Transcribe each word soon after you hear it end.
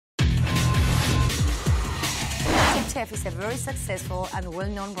Chef is a very successful and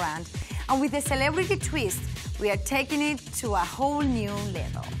well-known brand, and with the celebrity twist, we are taking it to a whole new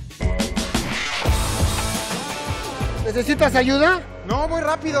level. ¿Necesitas ayuda? No, muy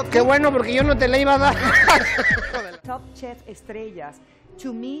rápido. Qué bueno, porque yo no te la iba a dar. Top Chef Estrellas,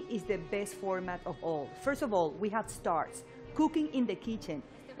 to me, is the best format of all. First of all, we have stars, cooking in the kitchen.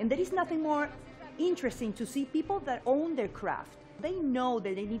 And there is nothing more interesting to see people that own their craft. They know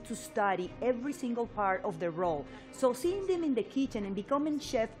that they need to study every single part of the role. So seeing them in the kitchen and becoming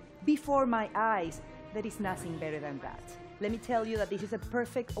chef before my eyes, there is nothing better than that. Let me tell you that this is a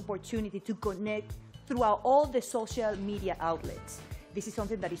perfect opportunity to connect throughout all the social media outlets. This is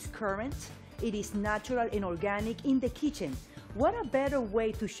something that is current, it is natural and organic in the kitchen. What a better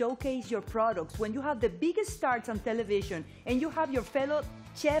way to showcase your products when you have the biggest stars on television and you have your fellow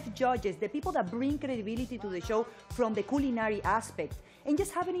chef judges, the people that bring credibility to the show from the culinary aspect, and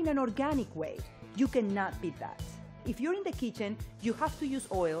just have it in an organic way. You cannot beat that. If you're in the kitchen, you have to use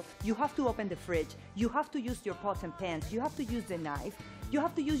oil, you have to open the fridge, you have to use your pots and pans, you have to use the knife, you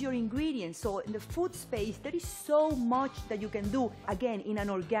have to use your ingredients. So in the food space, there is so much that you can do, again, in an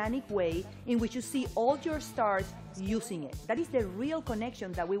organic way, in which you see all your stars using it. That is the real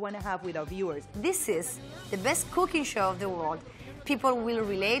connection that we want to have with our viewers. This is the best cooking show of the world. People will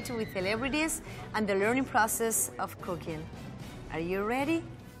relate with celebrities and the learning process of cooking. Are you ready?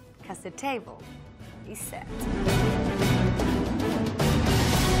 Because the table is set.